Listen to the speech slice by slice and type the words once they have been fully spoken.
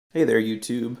Hey there,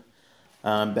 YouTube.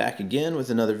 I'm back again with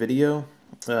another video.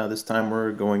 This time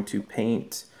we're going to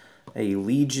paint a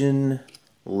Legion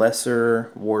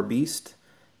Lesser War Beast,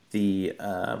 the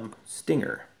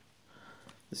Stinger.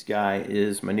 This guy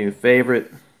is my new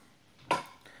favorite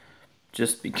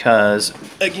just because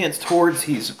against Hordes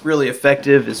he's really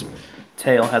effective. His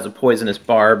tail has a poisonous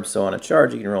barb, so on a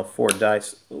charge you can roll 4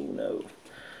 dice. Oh no.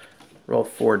 Roll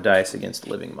 4 dice against the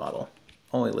living model.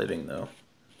 Only living though.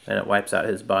 And it wipes out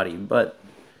his body, but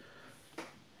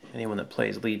anyone that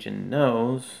plays Legion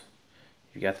knows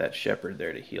you got that shepherd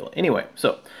there to heal. Anyway,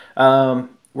 so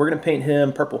we're going to paint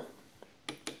him purple.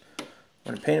 We're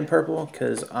going to paint him purple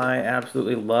because I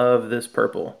absolutely love this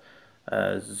purple.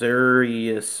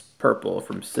 Zurius purple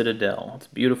from Citadel. It's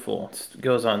beautiful. It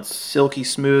goes on silky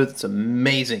smooth. It's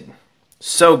amazing.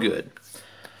 So good.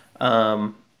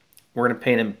 We're going to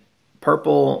paint him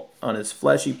purple on his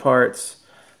fleshy parts.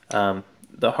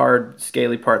 The hard,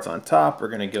 scaly parts on top are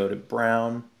going to go to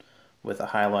brown with a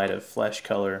highlight of flesh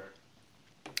color.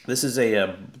 This is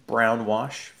a brown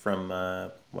wash from,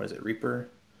 what is it, Reaper?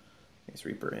 I think it's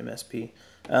Reaper MSP.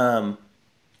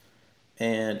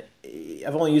 And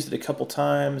I've only used it a couple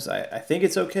times. I think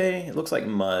it's okay. It looks like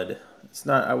mud. It's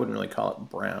not, I wouldn't really call it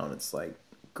brown. It's like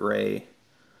gray.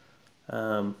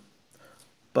 But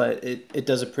it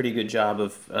does a pretty good job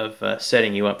of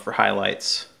setting you up for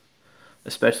highlights,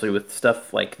 especially with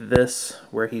stuff like this,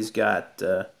 where he's got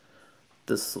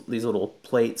these little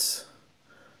plates,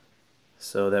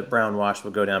 so that brown wash will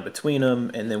go down between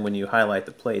them, and then when you highlight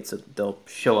the plates, they'll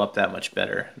show up that much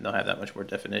better. They'll have that much more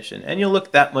definition, and you'll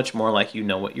look that much more like you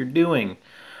know what you're doing.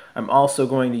 I'm also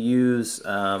going to use,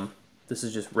 this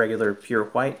is just regular pure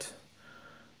white.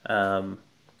 I'm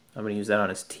going to use that on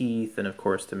his teeth, and of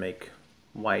course to make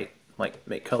white, like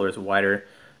make colors whiter,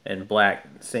 and black,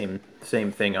 same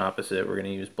thing opposite. We're going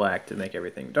to use black to make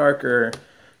everything darker,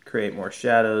 create more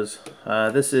shadows.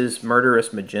 This is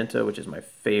Murderous Magenta, which is my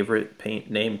favorite paint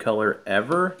name color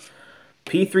ever.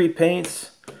 P3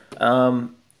 paints,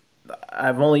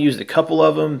 I've only used a couple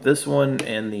of them. This one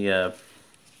and the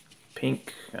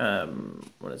pink,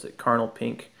 what is it, Carnal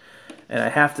Pink. And I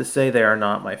have to say they are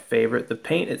not my favorite. The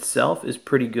paint itself is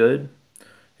pretty good.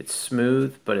 It's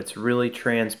smooth, but it's really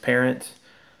transparent.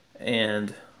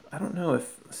 And I don't know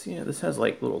if, see, this has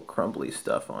like little crumbly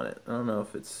stuff on it. I don't know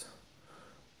if it's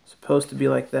supposed to be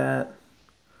like that.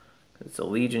 It's a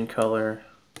Legion color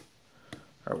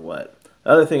or what.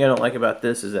 The other thing I don't like about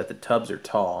this is that the tubs are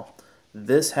tall.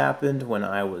 This happened when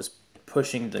I was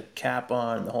pushing the cap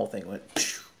on and the whole thing went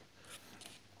phew.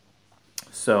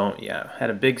 So yeah, had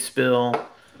a big spill,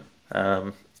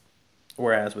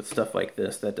 whereas with stuff like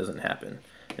this that doesn't happen.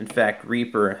 In fact,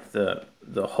 Reaper,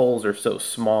 the holes are so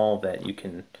small that you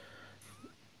can,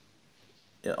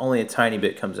 only a tiny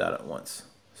bit comes out at once.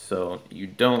 So you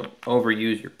don't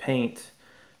overuse your paint.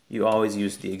 You always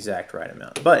use the exact right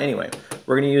amount. But anyway,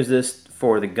 we're going to use this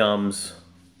for the gums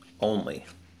only.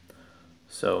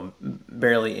 So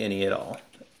barely any at all.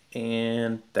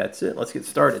 And that's it. Let's get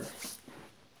started.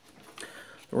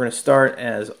 We're going to start,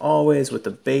 as always, with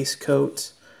the base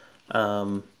coat.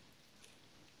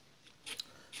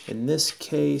 In this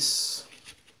case,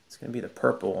 it's going to be the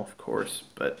purple, of course,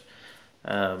 but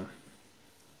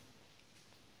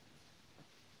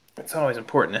it's always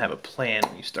important to have a plan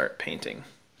when you start painting,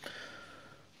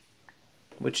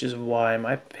 which is why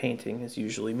my painting is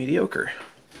usually mediocre.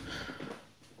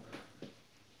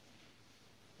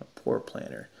 A poor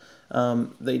planner.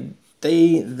 They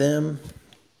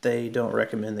don't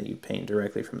recommend that you paint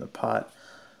directly from the pot.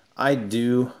 I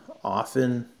do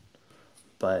often,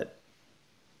 but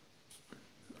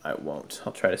I won't.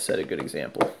 I'll try to set a good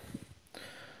example.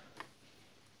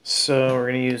 So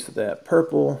we're going to use that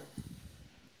purple.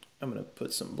 I'm going to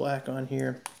put some black on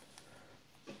here.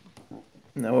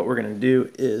 Now what we're going to do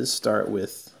is start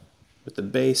with the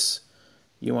base.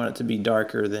 You want it to be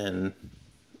darker than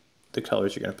the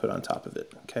colors you're going to put on top of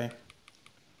it, okay?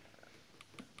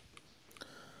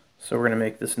 So we're going to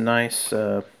make this nice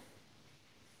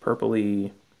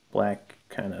purpley black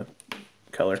kind of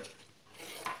color.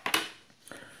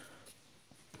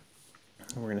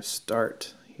 We're going to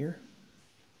start here.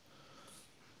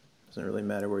 Doesn't really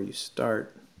matter where you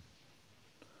start.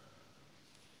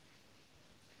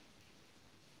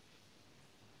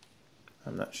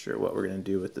 I'm not sure what we're going to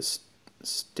do with this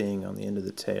sting on the end of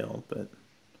the tail, but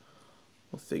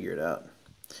we'll figure it out.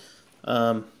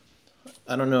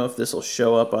 I don't know if this will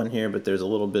show up on here, but there's a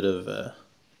little bit of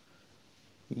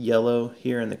yellow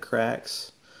here in the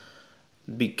cracks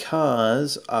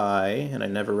because and I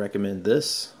never recommend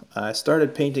this, I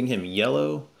started painting him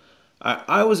yellow.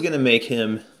 I was going to make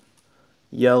him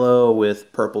yellow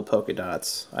with purple polka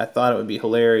dots. I thought it would be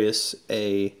hilarious,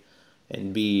 A,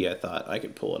 and B, I thought I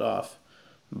could pull it off.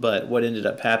 But what ended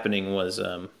up happening was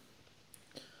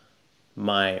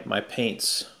my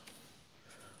paints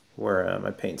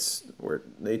were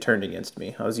they turned against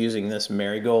me. I was using this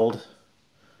marigold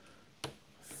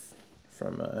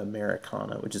from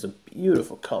Americana, which is a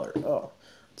beautiful color. Oh,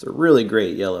 it's a really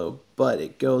great yellow, but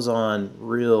it goes on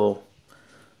real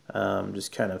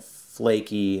just kind of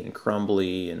flaky and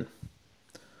crumbly, and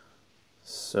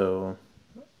so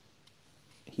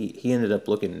he ended up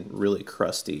looking really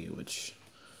crusty, which,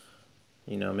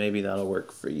 you know, maybe that'll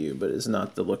work for you, but it's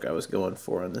not the look I was going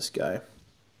for on this guy.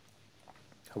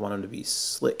 I want him to be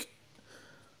slick.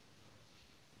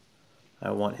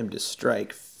 I want him to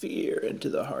strike fear into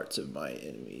the hearts of my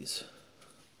enemies,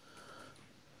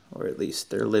 or at least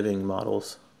their living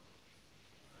models.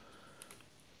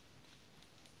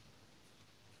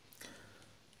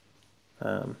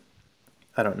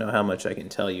 I don't know how much I can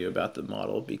tell you about the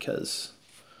model because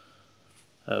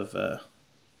of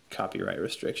copyright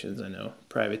restrictions. I know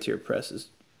Privateer Press is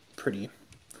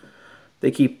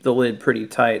they keep the lid pretty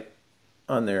tight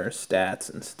on their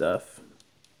stats and stuff,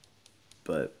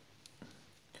 but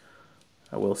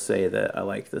I will say that I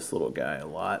like this little guy a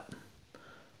lot.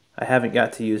 I haven't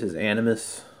got to use his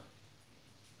animus,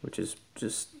 which is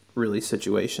just really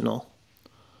situational,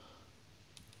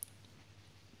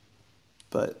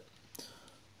 but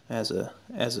as a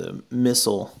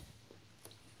missile,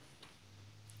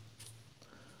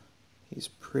 he's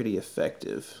pretty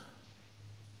effective.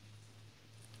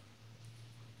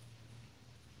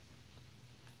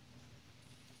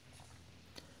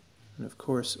 And of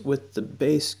course, with the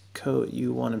base coat,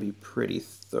 you want to be pretty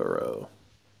thorough.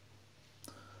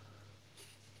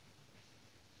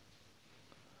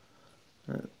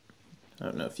 I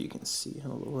don't know if you can see. A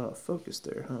little out of focus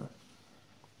there, huh?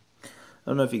 I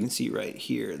don't know if you can see right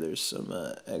here. There's some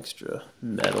extra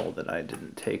metal that I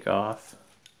didn't take off.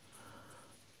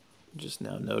 Just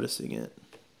now noticing it.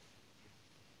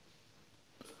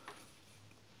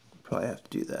 Probably have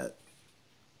to do that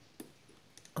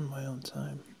on my own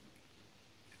time.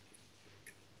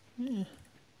 Yeah.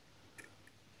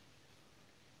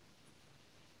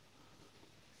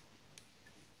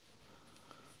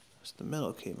 Just the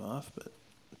metal came off, but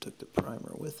I took the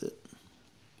primer with it.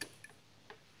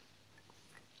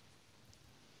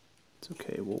 It's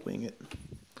okay, we'll wing it.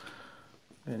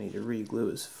 I need to re-glue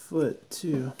his foot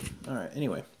too. Alright,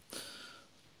 anyway.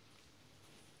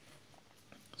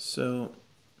 So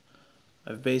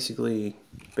I've basically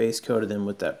base coated him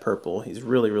with that purple. He's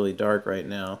really, really dark right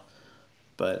now,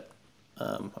 but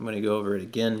I'm going to go over it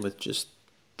again with just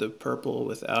the purple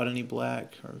without any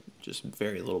black, or just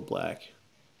very little black.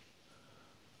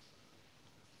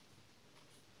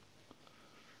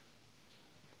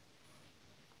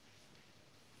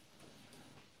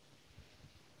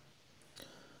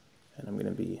 And I'm going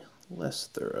to be less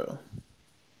thorough.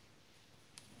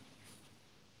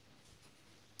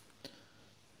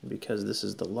 Because this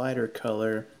is the lighter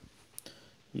color,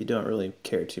 you don't really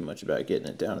care too much about getting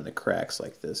it down in the cracks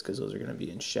like this, because those are going to be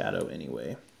in shadow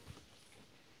anyway.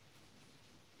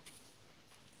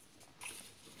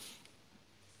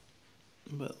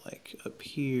 But like up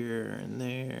here and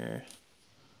there,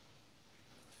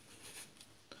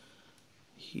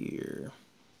 here,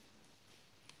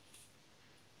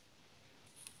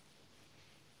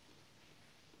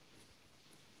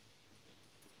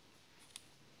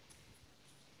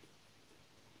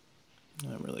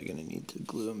 I'm really going to need to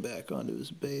glue him back onto his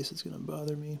base. It's going to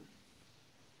bother me.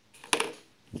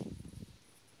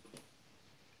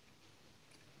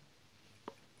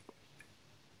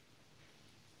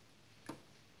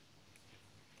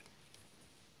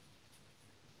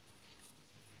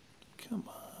 Come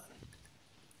on.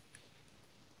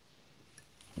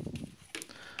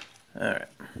 Alright.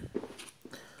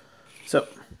 So,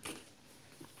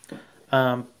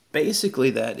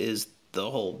 basically that is the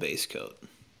whole base coat.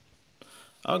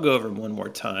 I'll go over them one more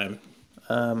time.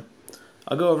 I'll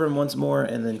go over them once more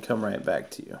and then come right back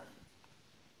to you.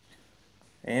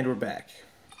 And we're back.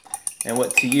 And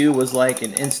what to you was like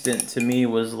an instant, to me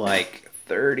was like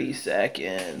 30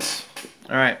 seconds.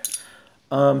 Alright,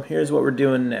 here's what we're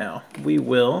doing now. We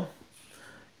will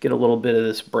get a little bit of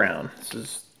this brown. This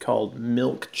is called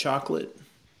milk chocolate.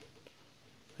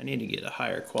 I need to get a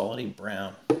higher quality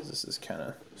brown, because this is kind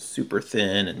of super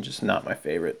thin and just not my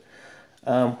favorite.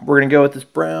 We're going to go with this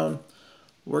brown.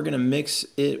 We're going to mix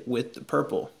it with the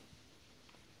purple,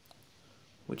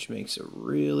 which makes a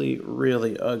really,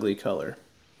 really ugly color.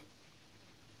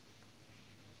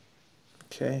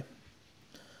 Okay.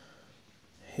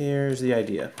 Here's the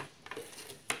idea.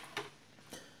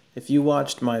 If you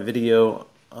watched my video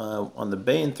on the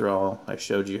Baneenthrall, I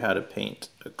showed you how to paint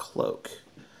a cloak.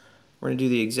 We're going to do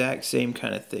the exact same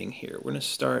kind of thing here. We're going to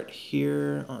start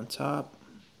here on top.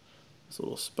 Those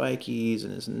little spikies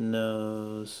in his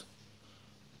nose.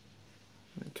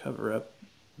 I'm going to cover up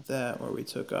that where we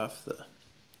took off the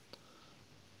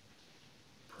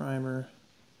primer.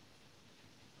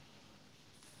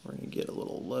 We're going to get a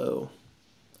little low.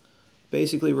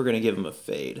 Basically, we're going to give him a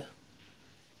fade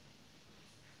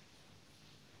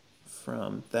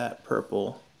from that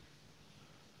purple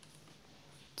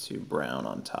to brown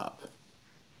on top.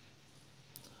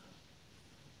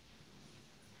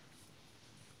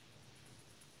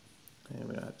 And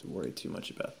we don't have to worry too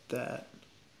much about that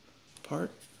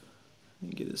part.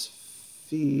 You get his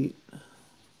feet.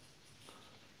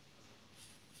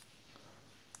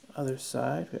 Other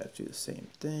side, we have to do the same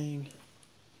thing.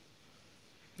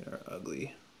 Get our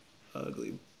ugly,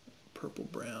 ugly purple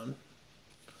brown.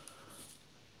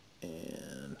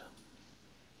 And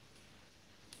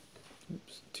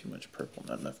oops, too much purple,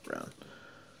 not enough brown.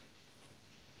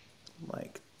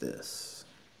 Like this.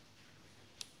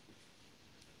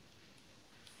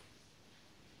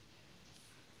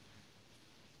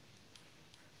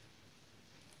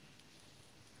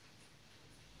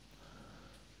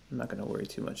 I'm not going to worry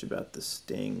too much about the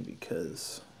sting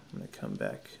because I'm going to come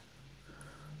back.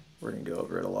 We're going to go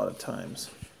over it a lot of times.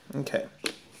 Okay.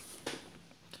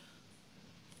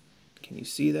 Can you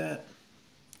see that?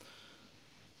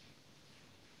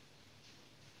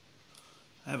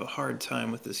 I have a hard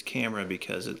time with this camera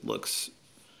because it looks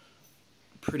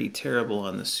pretty terrible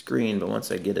on the screen, but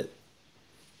once I get it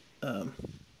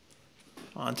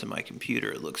onto my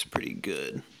computer, it looks pretty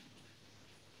good.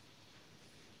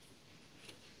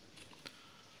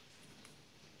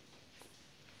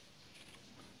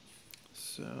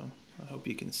 So I hope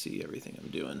you can see everything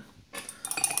I'm doing.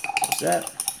 That's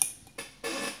that.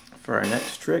 For our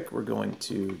next trick, we're going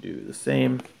to do the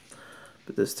same,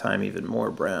 but this time even more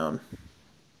brown.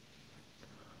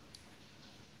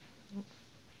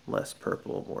 Less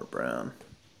purple, more brown.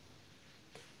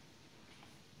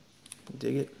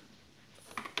 Dig it?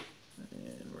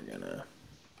 And we're gonna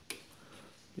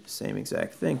do the same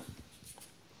exact thing.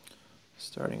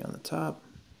 Starting on the top.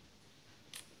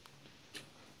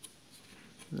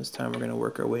 And this time we're going to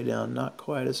work our way down not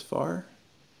quite as far.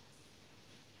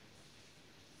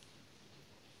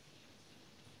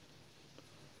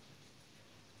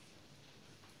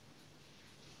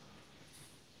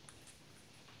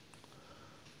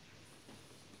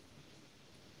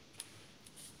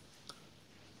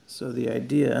 So the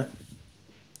idea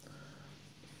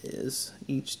is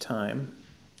each time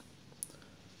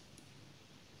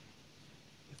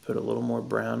you put a little more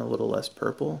brown, a little less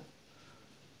purple,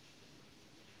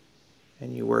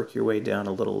 and you work your way down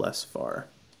a little less far.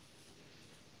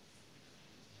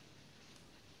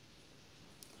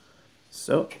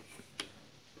 So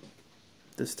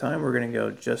this time we're going to go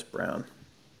just brown.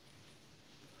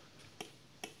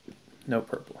 No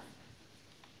purple.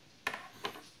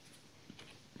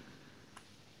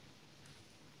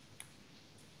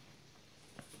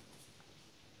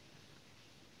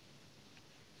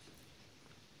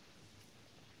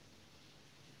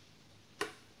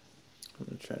 I'm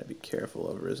going to try to be careful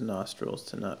over his nostrils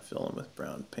to not fill them with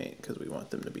brown paint because we want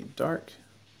them to be dark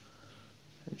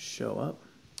and show up.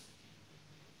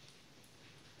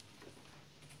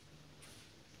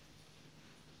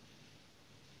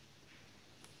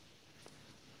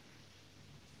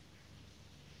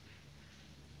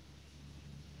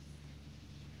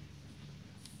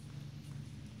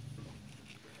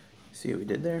 See what we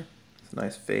did there? It's a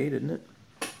nice fade, isn't it?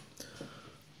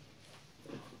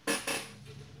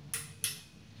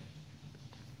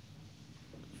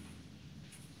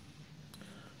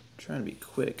 Trying to be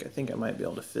quick. I think I might be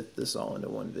able to fit this all into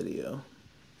one video.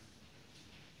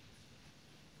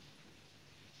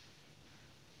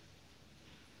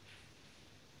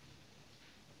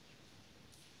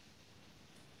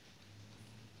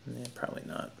 Yeah, probably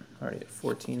not. Already at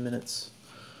 14 minutes.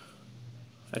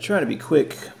 I try to be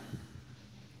quick.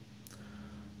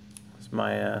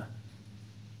 My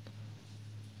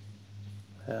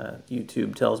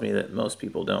YouTube tells me that most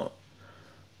people don't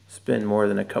spend more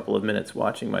than a couple of minutes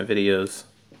watching my videos,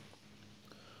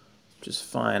 which is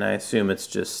fine. I assume it's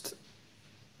just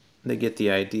they get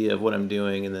the idea of what I'm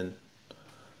doing and then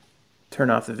turn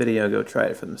off the video, go try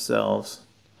it for themselves.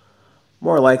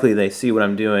 More likely they see what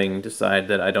I'm doing, decide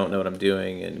that I don't know what I'm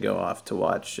doing, and go off to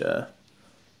watch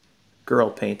Girl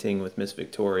Painting with Miss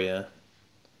Victoria.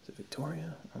 Is it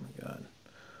Victoria? Oh my god.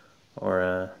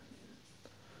 Or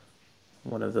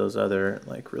one of those other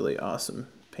like really awesome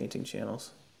painting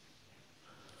channels.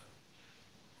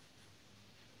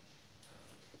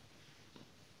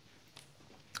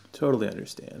 totally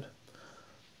understand.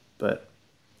 But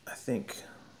I think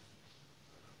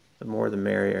the more the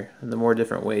merrier, and the more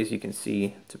different ways you can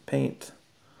see to paint,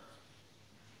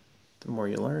 the more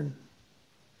you learn.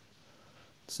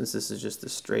 Since this is just a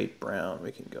straight brown,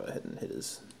 we can go ahead and hit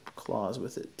his claws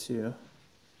with it too.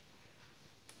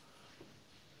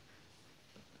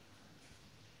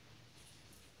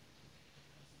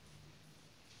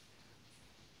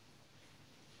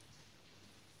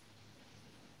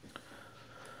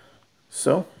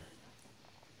 So,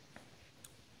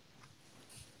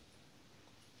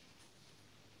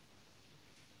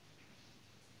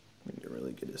 we need to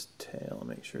really get his tail and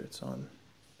make sure it's on.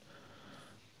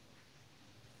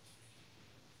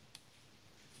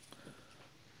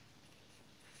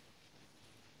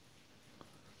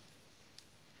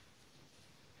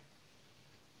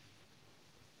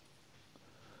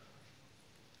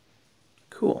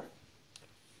 Cool.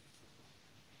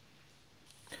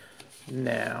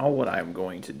 Now what I'm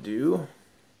going to do,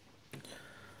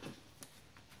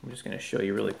 I'm just going to show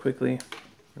you really quickly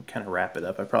and kind of wrap it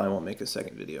up. I probably won't make a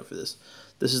second video for this.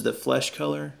 This is the flesh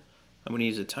color. I'm going to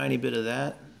use a tiny bit of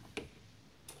that.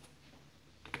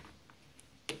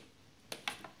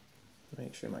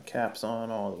 Make sure my cap's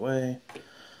on all the way.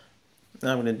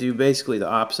 Now I'm going to do basically the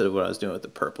opposite of what I was doing with the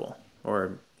purple,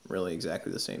 or really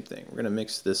exactly the same thing. We're going to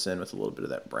mix this in with a little bit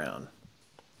of that brown.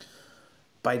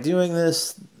 By doing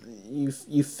this,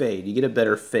 you fade. You get a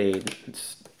better fade.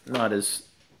 It's not as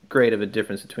great of a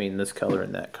difference between this color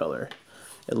and that color.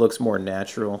 It looks more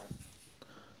natural.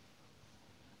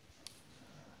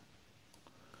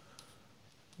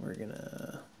 We're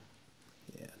gonna,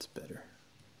 yeah, it's better.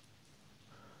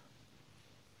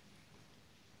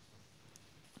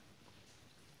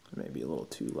 Maybe a little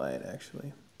too light,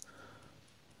 actually.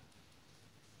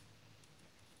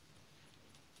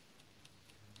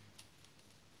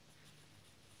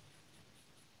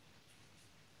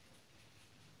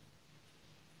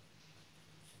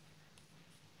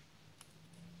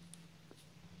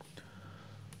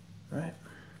 Right.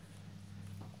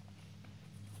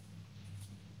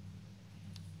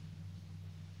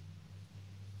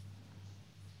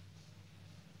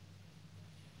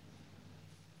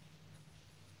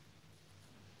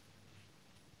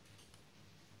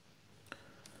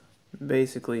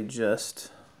 Basically just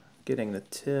getting the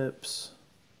tips,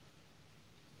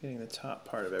 getting the top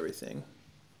part of everything.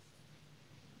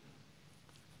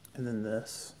 And then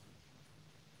this.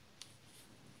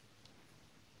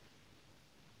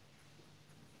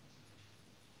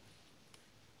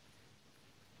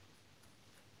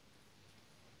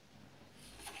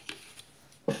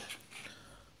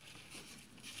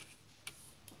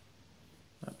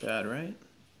 Not bad, right?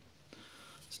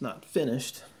 It's not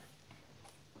finished.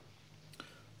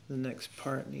 The next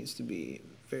part needs to be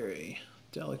very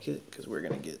delicate because we're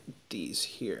going to get these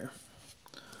here.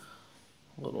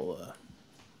 The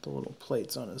little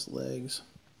plates on his legs.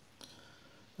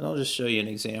 And I'll just show you an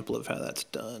example of how that's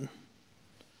done.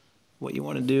 What you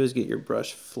want to do is get your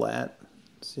brush flat.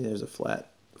 See, there's a flat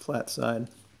side.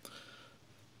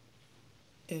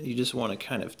 And you just want to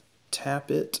kind of tap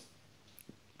it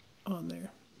on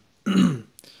there.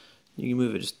 You can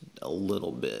move it just a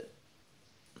little bit.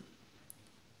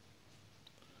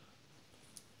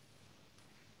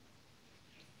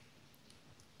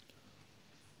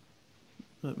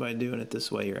 But by doing it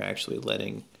this way, you're actually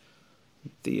letting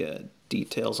the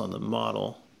details on the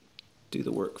model do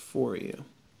the work for you.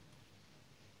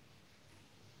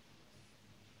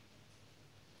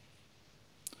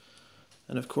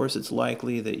 And of course, it's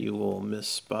likely that you will miss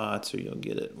spots or you'll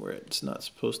get it where it's not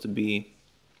supposed to be.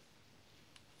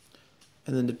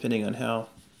 And then depending on how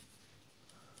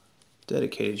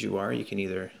dedicated you are, you can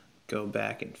either go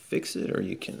back and fix it or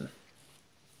you can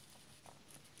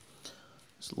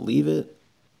just leave it.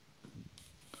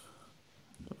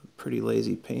 I'm a pretty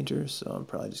lazy painter, so I'm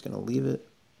probably just going to leave it.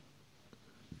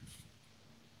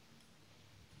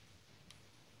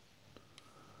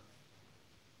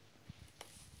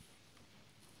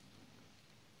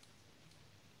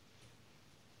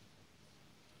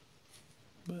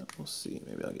 But we'll see,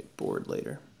 maybe I'll get bored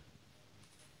later.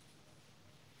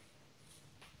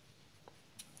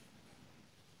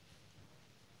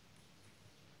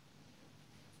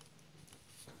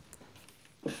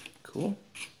 Cool.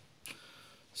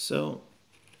 So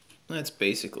that's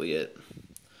basically it.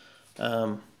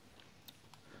 What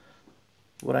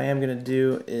I am going to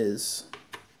do is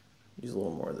use a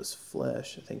little more of this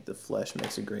flesh. I think the flesh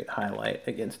makes a great highlight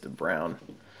against the brown.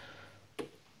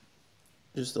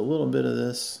 Just a little bit of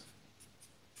this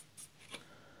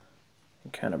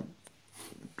and kind of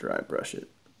dry brush it.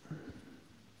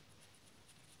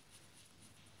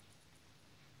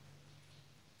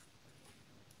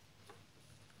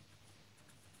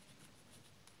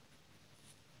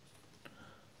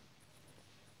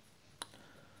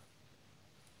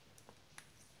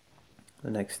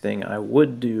 The next thing I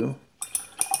would do,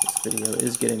 this video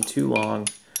is getting too long,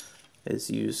 is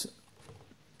use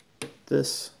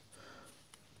this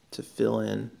to fill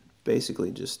in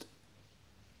basically just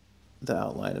the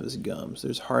outline of his gums.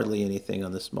 There's hardly anything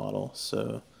on this model,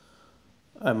 so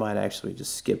I might actually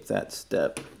just skip that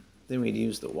step. Then we'd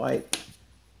use the white,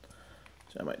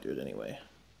 which I might do it anyway.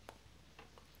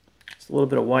 Just a little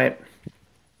bit of white.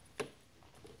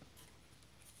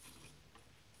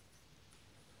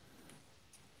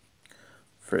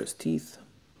 For his teeth.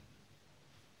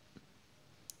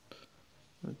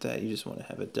 With that, you just want to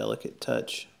have a delicate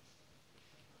touch.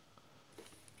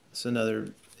 It's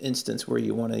another instance where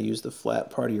you want to use the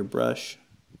flat part of your brush.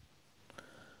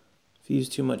 If you use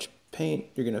too much paint,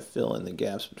 you're going to fill in the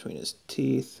gaps between his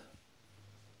teeth.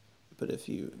 But if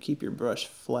you keep your brush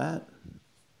flat,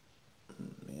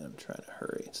 man, I'm trying to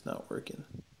hurry, it's not working.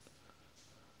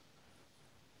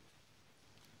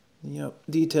 Yep,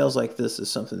 details like this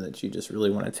is something that you just really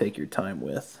want to take your time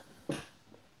with.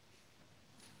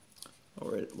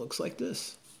 Or it looks like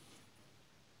this.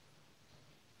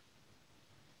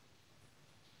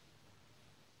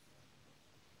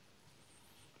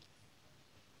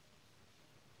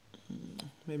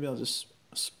 Maybe I'll just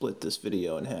split this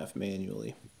video in half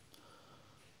manually.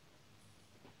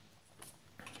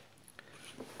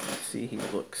 See, he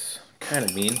looks kind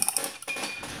of mean.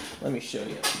 Let me show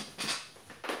you.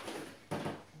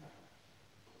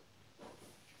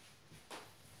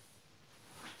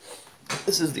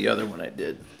 This is the other one I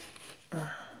did.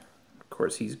 Of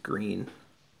course, he's green.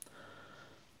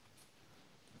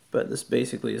 But this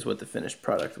basically is what the finished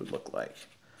product would look like.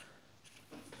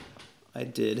 I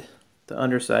did the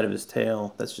underside of his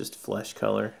tail. That's just flesh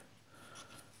color.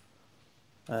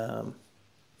 Of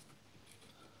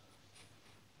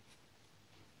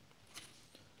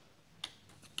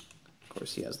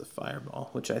course, he has the fireball,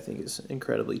 which I think is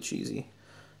incredibly cheesy.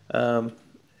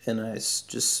 And I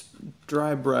just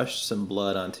dry brushed some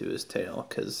blood onto his tail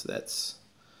because that's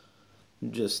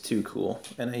just too cool.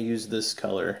 And I use this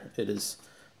color. It is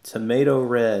tomato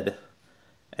red,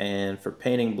 and for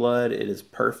painting blood it is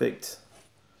perfect,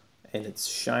 and it's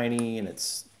shiny and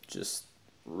it's just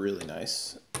really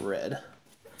nice red.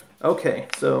 Okay,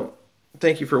 so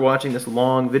thank you for watching this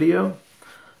long video.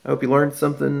 I hope you learned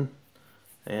something,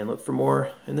 and look for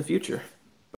more in the future.